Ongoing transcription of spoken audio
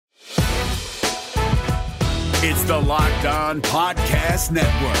It's the Locked On Podcast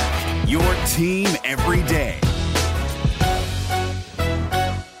Network, your team every day.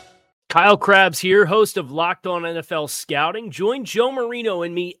 Kyle Krabs here, host of Locked On NFL Scouting. Join Joe Marino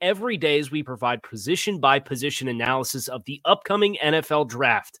and me every day as we provide position-by-position analysis of the upcoming NFL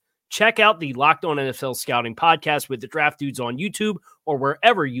Draft. Check out the Locked On NFL Scouting podcast with the Draft Dudes on YouTube or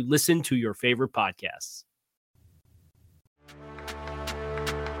wherever you listen to your favorite podcasts.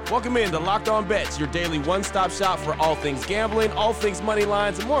 Welcome in to Locked On Bets, your daily one-stop shop for all things gambling, all things money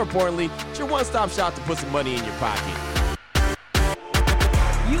lines, and more importantly, it's your one-stop shop to put some money in your pocket.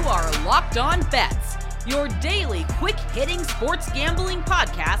 You are Locked On Bets, your daily quick-hitting sports gambling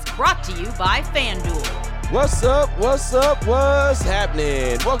podcast brought to you by FanDuel. What's up? What's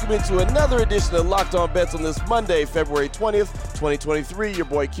happening? Welcome into another edition of Locked On Bets on this Monday, February 20th, 2023. Your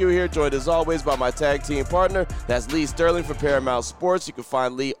boy Q here, joined as always by my tag team partner. That's Lee Sterling from Paramount Sports. You can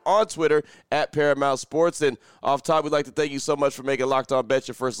find Lee on Twitter at Paramount Sports. And off top, we'd like to thank you so much for making Locked On Bets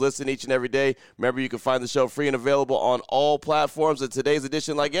your first listen each and every day. Remember, you can find the show free and available on all platforms. And today's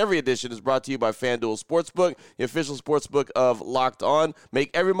edition, like every edition, is brought to you by FanDuel Sportsbook, the official sportsbook of Locked On.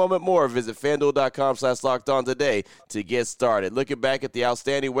 Make every moment more. Visit FanDuel.com/Locked On today to get started. Looking back at the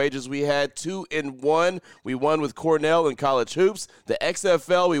outstanding wagers we had, 2-1. We won with Cornell in college hoops. The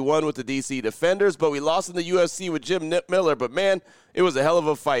XFL, we won with the DC Defenders, but we lost in the UFC with Jim Miller. But, man, it was a hell of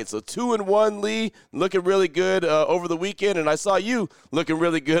a fight. So 2-1, Lee, looking really good over the weekend. And I saw you looking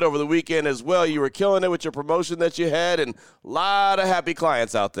really good over the weekend as well. You were killing it with your promotion that you had, and a lot of happy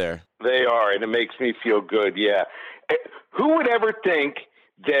clients out there. They are, and it makes me feel good, yeah. Who would ever think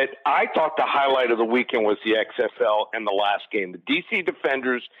that I thought the highlight of the weekend was the XFL and the last game? The DC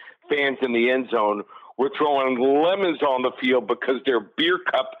Defenders fans in the end zone were throwing lemons on the field because their beer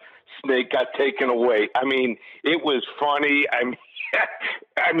cup snake got taken away. I mean, it was funny.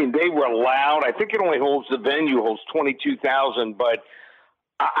 I mean, they were loud. I think it only holds, the venue holds 22,000, but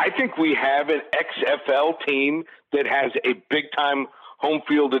I think we have an XFL team that has a big-time home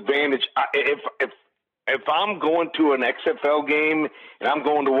field advantage. If I'm going to an XFL game and I'm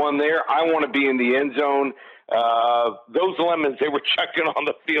going to one there, I want to be in the end zone. Those lemons they were chucking on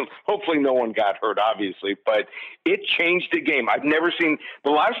the field. Hopefully no one got hurt, obviously, but it changed the game. I've never seen – the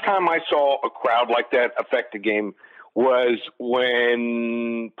last time I saw a crowd like that affect a game was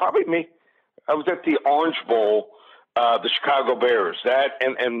when – probably me. I was at the Orange Bowl, the Chicago Bears, that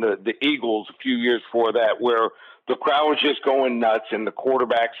and the Eagles a few years before that, where the crowd was just going nuts and the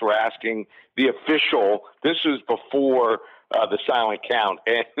quarterbacks were asking the official – this was before – the silent count,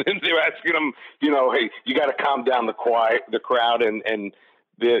 and they're asking them, hey, you got to calm down the crowd, and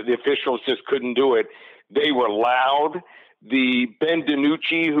the officials just couldn't do it. They were loud. The Ben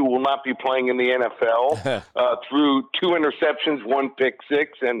DiNucci, who will not be playing in the NFL, threw 2 interceptions, 1 pick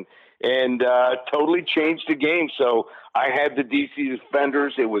six, and totally changed the game. So I had the DC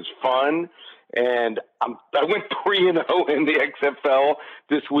Defenders. It was fun. And I went 3-0 in the XFL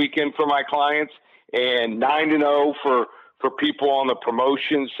this weekend for my clients, and 9-0 for people on the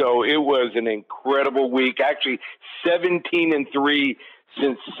promotion. So it was an incredible week. Actually, 17-3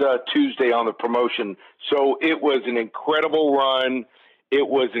 since Tuesday on the promotion. So it was an incredible run. It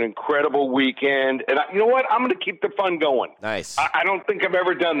was an incredible weekend. And you know what? I'm going to keep the fun going. Nice. I don't think I've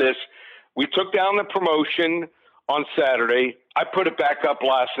ever done this. We took down the promotion on Saturday. I put it back up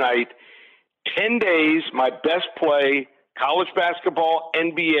last night. 10 days, my best play, college basketball,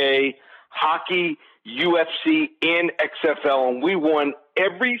 NBA, hockey, UFC, and XFL, and we won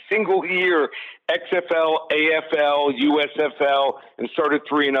every single year, XFL, AFL, USFL, and started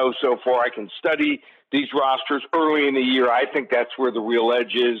 3-0 so far. I can study these rosters early in the year. I think that's where the real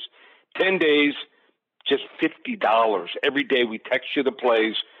edge is. 10 days, just $50. Every day we text you the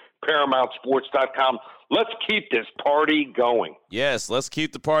plays, ParamountSports.com. Let's keep this party going. Yes, let's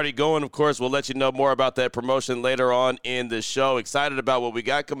keep the party going. Of course, we'll let you know more about that promotion later on in the show. Excited about what we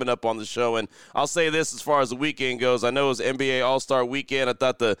got coming up on the show. And I'll say this as far as the weekend goes. I know it was NBA All-Star Weekend. I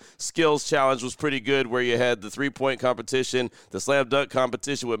thought the skills challenge was pretty good, where you had the three-point competition, the slam dunk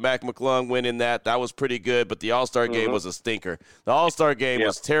competition with Mac McClung winning that. That was pretty good, but the All-Star game was a stinker. The All-Star game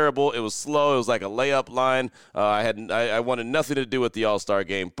was terrible. It was slow. It was like a layup line. I wanted nothing to do with the All-Star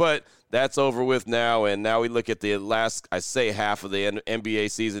game. But that's over with now, and now we look at the last, I say half of the NBA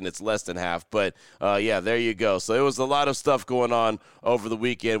season. It's less than half, but yeah, there you go. So it was a lot of stuff going on over the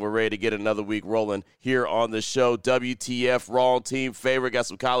weekend. We're ready to get another week rolling here on the show. WTF, wrong team favorite. Got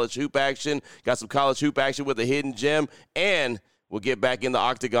some college hoop action. Got some college hoop action with a hidden gem, and we'll get back in the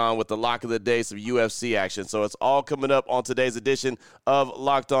octagon with the lock of the day, some UFC action. So it's all coming up on today's edition of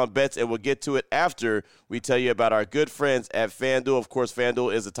Locked On Bets, and we'll get to it after we tell you about our good friends at FanDuel. Of course,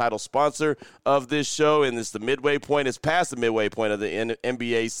 FanDuel is the title sponsor of this show, and it's the midway point. It's past the midway point of the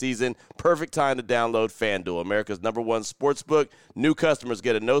NBA season. Perfect time to download FanDuel, America's #1 sports book. New customers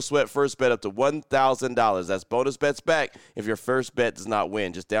get a no-sweat first bet up to $1,000. That's bonus bets back if your first bet does not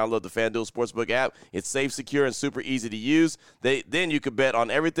win. Just download the FanDuel Sportsbook app. It's safe, secure, and super easy to use. Then you could bet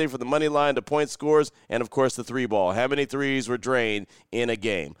on everything from the money line to point scores and, of course, the three ball. How many threes were drained in a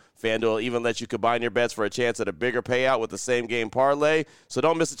game? FanDuel even lets you combine your bets for a chance at a bigger payout with the same game parlay. So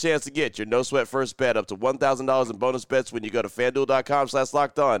don't miss a chance to get your no-sweat first bet up to $1,000 in bonus bets when you go to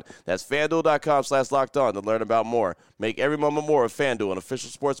FanDuel.com/lockedon. That's FanDuel.com/lockedon to learn about more. Make every moment more with FanDuel, an official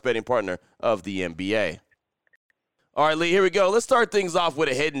sports betting partner of the NBA. All right, Lee, here we go. Let's start things off with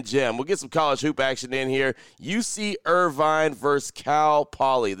a hidden gem. We'll get some college hoop action in here. UC Irvine versus Cal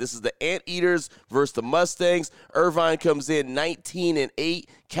Poly. This is the Anteaters versus the Mustangs. Irvine comes in 19-8.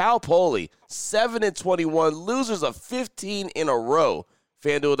 Cal Poly 7-21. Losers of 15 in a row.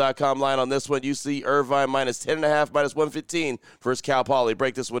 FanDuel.com line on this one. UC Irvine -10.5, -115 versus Cal Poly.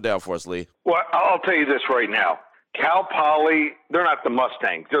 Break this one down for us, Lee. Well, I'll tell you this right now. Cal Poly, they're not the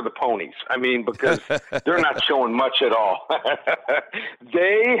Mustangs. They're the ponies. I mean, because they're not showing much at all.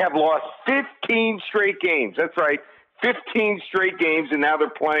 They have lost 15 straight games. That's right, 15 straight games, and now they're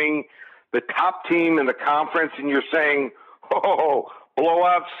playing the top team in the conference, and you're saying, oh,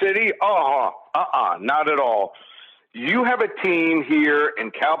 blowout city? Not at all. You have a team here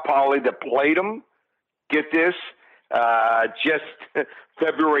in Cal Poly that played them, get this, just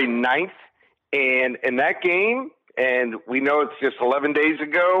February 9th, and in that game, and we know it's just 11 days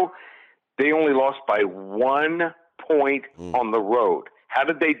ago, they only lost by 1 point on the road. How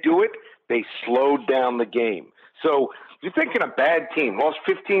did they do it? They slowed down the game. So you're thinking a bad team, lost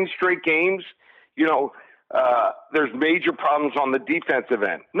 15 straight games, there's major problems on the defensive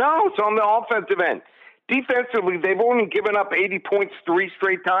end. No, it's on the offensive end. Defensively, they've only given up 80 points 3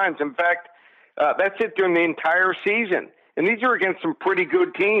 straight times. In fact, that's it during the entire season. And these are against some pretty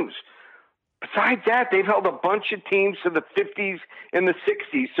good teams. Besides that, they've held a bunch of teams to the 50s and the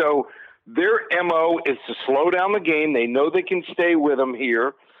 60s. So their MO is to slow down the game. They know they can stay with them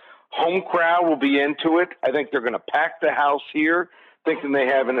here. Home crowd will be into it. I think they're going to pack the house here, thinking they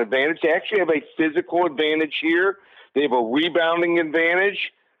have an advantage. They actually have a physical advantage here. They have a rebounding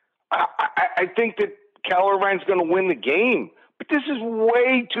advantage. I think that Cal Irvine's going to win the game. But this is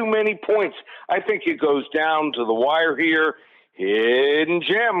way too many points. I think it goes down to the wire here. Hidden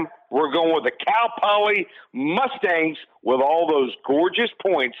gem. We're going with the Cal Poly Mustangs with all those gorgeous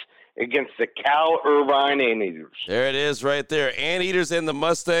points against the Cal Irvine Anteaters. There it is right there. Anteaters and the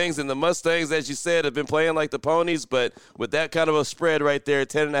Mustangs. And the Mustangs, as you said, have been playing like the ponies. But with that kind of a spread right there,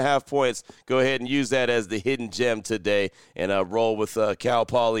 10.5 points, go ahead and use that as the hidden gem today and roll with Cal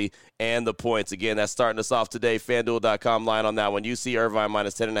Poly and the points. Again, that's starting us off today. FanDuel.com line on that one. UC Irvine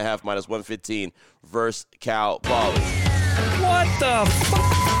 -10.5, -115 versus Cal Poly. What the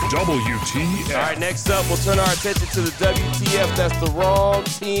WTF. All right, next up, we'll turn our attention to the WTF. That's the wrong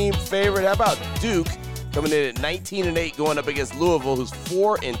team favorite. How about Duke coming in at 19-8, going up against Louisville, who's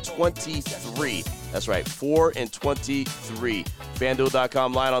 4-23. That's right, 4-23.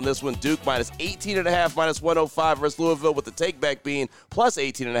 FanDuel.com line on this one. Duke -18.5, -105 versus Louisville, with the takeback being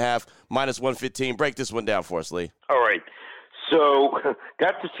 +18.5, -115. Break this one down for us, Lee. All right. So,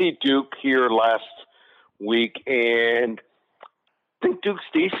 got to see Duke here last week, and I think Duke's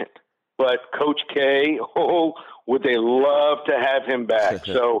decent. But Coach K, would they love to have him back.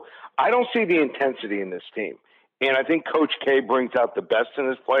 So I don't see the intensity in this team. And I think Coach K brings out the best in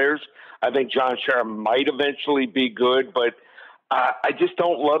his players. I think John Sharp might eventually be good, but I just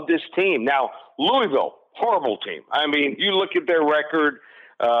don't love this team. Now, Louisville, horrible team. I mean, you look at their record,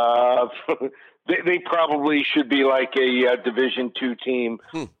 they probably should be like a Division II team,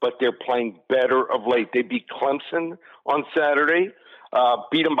 but they're playing better of late. They beat Clemson on Saturday,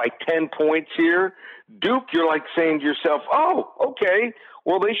 beat them by 10 points here. Duke, you're like saying to yourself, oh, okay,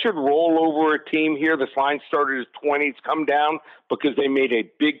 well, they should roll over a team here. This line started as 20. It's come down because they made a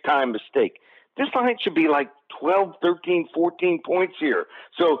big-time mistake. This line should be like 12, 13, 14 points here.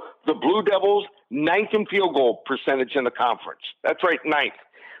 So the Blue Devils, 9th in field goal percentage in the conference. That's right, 9th.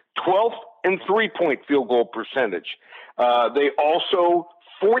 12th in three-point field goal percentage. They also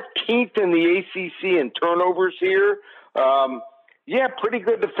 14th in the ACC in turnovers here. Yeah, pretty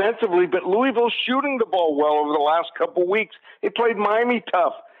good defensively, but Louisville's shooting the ball well over the last couple weeks. They played Miami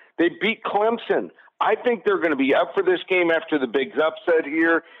tough. They beat Clemson. I think they're going to be up for this game after the big upset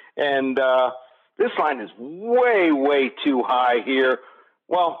here, and This line is way, way too high here.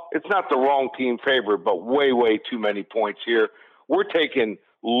 Well, it's not the wrong team favorite, but way, way too many points here. We're taking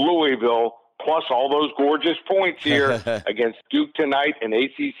Louisville plus all those gorgeous points here against Duke tonight in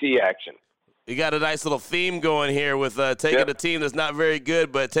ACC action. You got a nice little theme going here with taking a team that's not very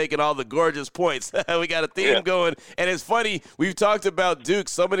good, but taking all the gorgeous points. We got a theme going. And it's funny, we've talked about Duke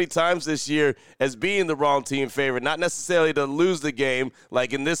so many times this year as being the wrong team favorite, not necessarily to lose the game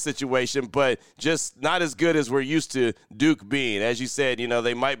like in this situation, but just not as good as we're used to Duke being. As you said,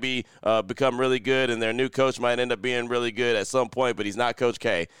 they might be become really good, and their new coach might end up being really good at some point, but he's not Coach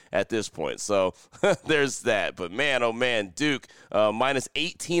K at this point. So there's that. But man, oh man, Duke minus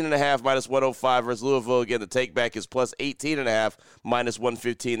 18.5, minus 105 versus Louisville. Again, the take back is plus 18.5, minus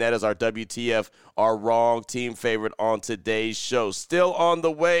 115. That is our WTF, our wrong team favorite on today's show. Still on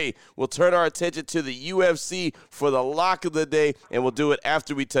the way, we'll turn our attention to the UFC for the lock of the day, and we'll do it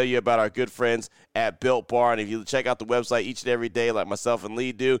after we tell you about our good friends at Built Bar. And if you check out the website each and every day like myself and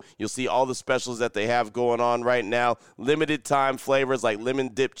Lee do, you'll see all the specials that they have going on right now. Limited time flavors like lemon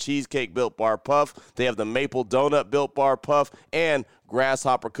dip cheesecake Built Bar Puff. They have the maple donut Built Bar Puff and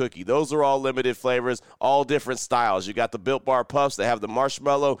grasshopper cookie. Those are all limited flavors, all different styles. You got the Built Bar Puffs that have the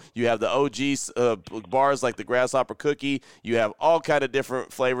marshmallow. You have the OG bars like the grasshopper cookie. You have all kind of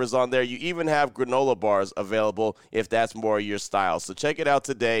different flavors on there. You even have granola bars available if that's more your style. So check it out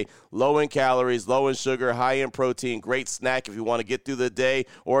today. Low in calories, low in sugar, high in protein. Great snack if you want to get through the day,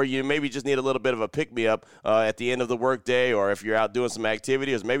 or you maybe just need a little bit of a pick-me-up at the end of the work day, or if you're out doing some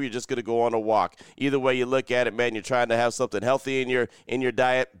activity, or maybe you're just going to go on a walk. Either way you look at it, man, you're trying to have something healthy in your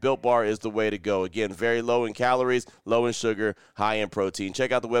diet. Built Bar is the way to go. Again, very low in calories, low in sugar, high in protein.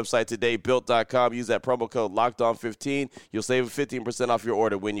 Check out the website today, built.com. Use that promo code LOCKEDON15. You'll save 15% off your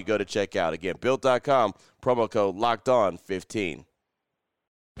order when you go to checkout. Again, built.com, promo code LOCKEDON15.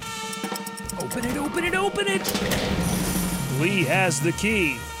 Open it, open it, open it. Lee has the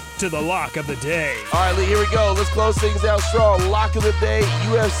key to the lock of the day. All right, Lee, here we go. Let's close things out strong. Lock of the day,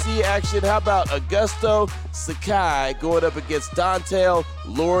 UFC action. How about Augusto Sakai going up against Dontel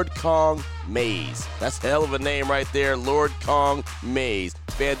Lord Kong Mays? That's a hell of a name right there, Lord Kong Mays.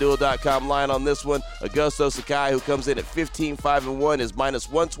 FanDuel.com line on this one. Augusto Sakai, who comes in at 15-5-1, is minus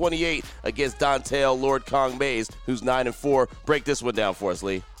 128 against Dontel Lord Kong Mays, who's 9-4. Break this one down for us,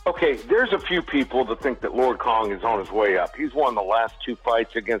 Lee. Okay, there's a few people that think that Lord Kong is on his way up. He's won the last two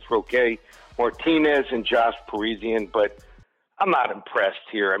fights against Roque Martinez and Josh Parisian, but I'm not impressed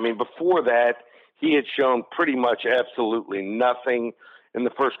here. I mean, before that, he had shown pretty much absolutely nothing in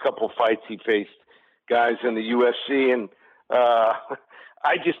the first couple of fights he faced guys in the UFC, and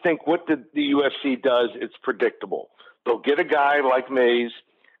I just think what the UFC does, it's predictable. They'll get a guy like Mays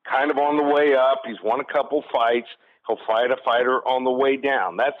kind of on the way up. He's won a couple fights. He'll fight a fighter on the way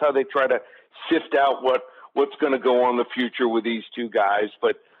down. That's how they try to sift out what's going to go on in the future with these two guys.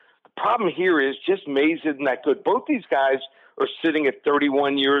 But the problem here is just Mays isn't that good. Both these guys are sitting at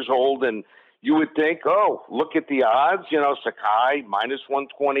 31 years old, and you would think, oh, look at the odds. Sakai, minus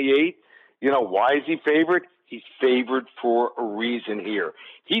 128. Why is he favored? He's favored for a reason here.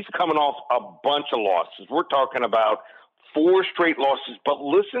 He's coming off a bunch of losses. We're talking about 4 straight losses. But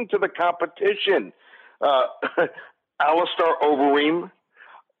listen to the competition. Alistair Overeem,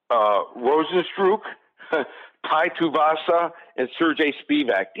 Rosenstruck, Tai Tuivasa, and Sergey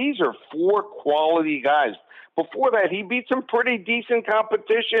Spivak. These are 4 quality guys. Before that, he beat some pretty decent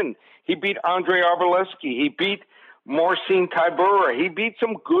competition. He beat Andrei Arlovski. He beat Marcin Tybura. He beat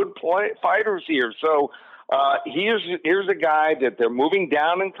some good fighters here. So here's a guy that they're moving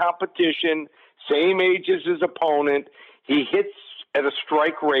down in competition, same age as his opponent. He hits at a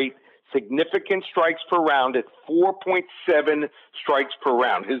strike rate, significant strikes per round at 4.7 strikes per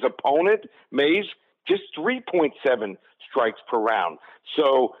round. His opponent, Mays, just 3.7 strikes per round.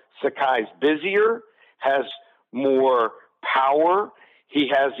 So Sakai's busier, has more power. He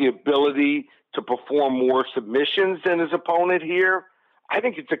has the ability to perform more submissions than his opponent here. I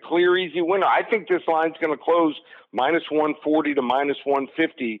think it's a clear, easy winner. I think this line's going to close minus 140 to minus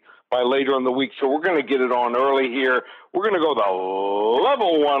 150 by later in the week. So we're going to get it on early here. We're going to go the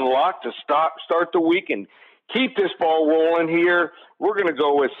level 1 lock to start the week and keep this ball rolling here. We're going to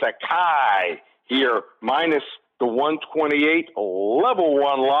go with Sakai here, minus the 128, level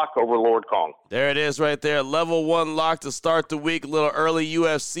 1 lock over Lord Kong. There it is right there. Level 1 lock to start the week. A little early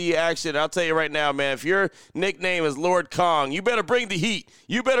UFC action. I'll tell you right now, man, if your nickname is Lord Kong, you better bring the heat.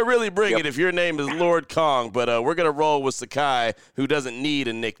 You better really bring it if your name is Lord Kong. But we're going to roll with Sakai, who doesn't need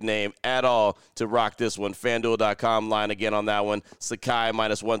a nickname at all to rock this one. FanDuel.com line again on that one. Sakai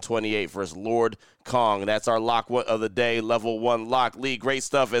minus 128 versus Lord Kong. That's our lock of the day, level 1 lock. Lee, great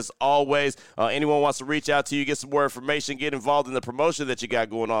stuff as always. Anyone wants to reach out to you, get some more information, get involved in the promotion that you got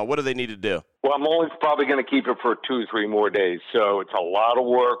going on, what do they need to do? Well, I'm only probably going to keep it for 2 or 3 more days, so it's a lot of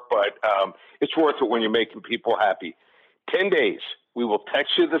work, but it's worth it when you're making people happy. 10 days. We will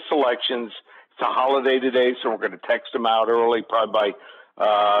text you the selections. It's a holiday today, so we're going to text them out early, probably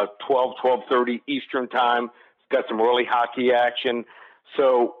by 12:30 Eastern time. It's got some early hockey action.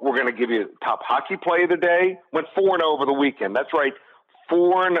 So we're going to give you top hockey play of the day. Went 4-0 over the weekend. That's right.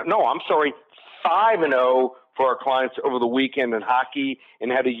 5-0 for our clients over the weekend in hockey,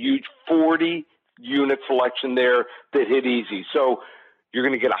 and had a huge 40-unit selection there that hit easy. So you're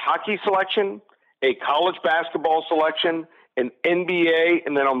going to get a hockey selection, a college basketball selection, an NBA,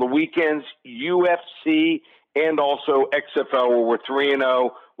 and then on the weekends, UFC and also XFL, where we're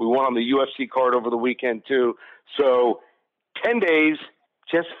 3-0. We won on the UFC card over the weekend, too. So 10 days,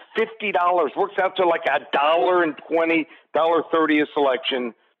 just $50. Works out to like $1.20, $1.30 a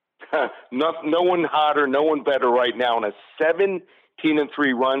selection. No one hotter, no one better right now. On a 17-3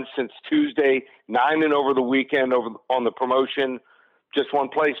 run since Tuesday, 9-0 over the weekend on the promotion. Just one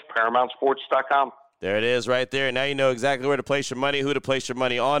place, ParamountSports.com. There it is right there. Now you know exactly where to place your money, who to place your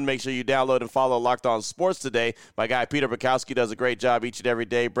money on. Make sure you download and follow Locked On Sports today. My guy Peter Bukowski does a great job each and every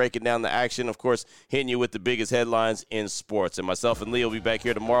day breaking down the action, of course, hitting you with the biggest headlines in sports. And myself and Lee will be back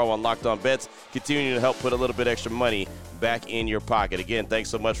here tomorrow on Locked On Bets, continuing to help put a little bit extra money back in your pocket. Again, thanks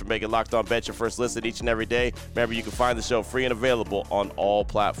so much for making Locked On Bets your first listen each and every day. Remember, you can find the show free and available on all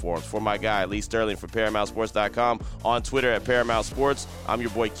platforms. For my guy, Lee Sterling from ParamountSports.com, on Twitter at Paramount Sports. I'm your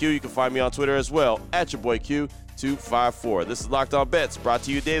boy Q. You can find me on Twitter as well, at your boy Q254. This is Locked On Bets, brought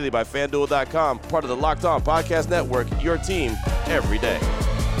to you daily by FanDuel.com, part of the Locked On Podcast Network, your team every day.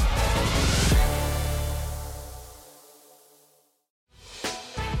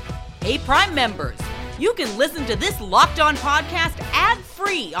 Hey, Prime members, you can listen to this Locked On podcast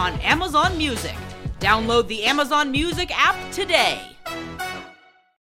ad-free on Amazon Music. Download the Amazon Music app today.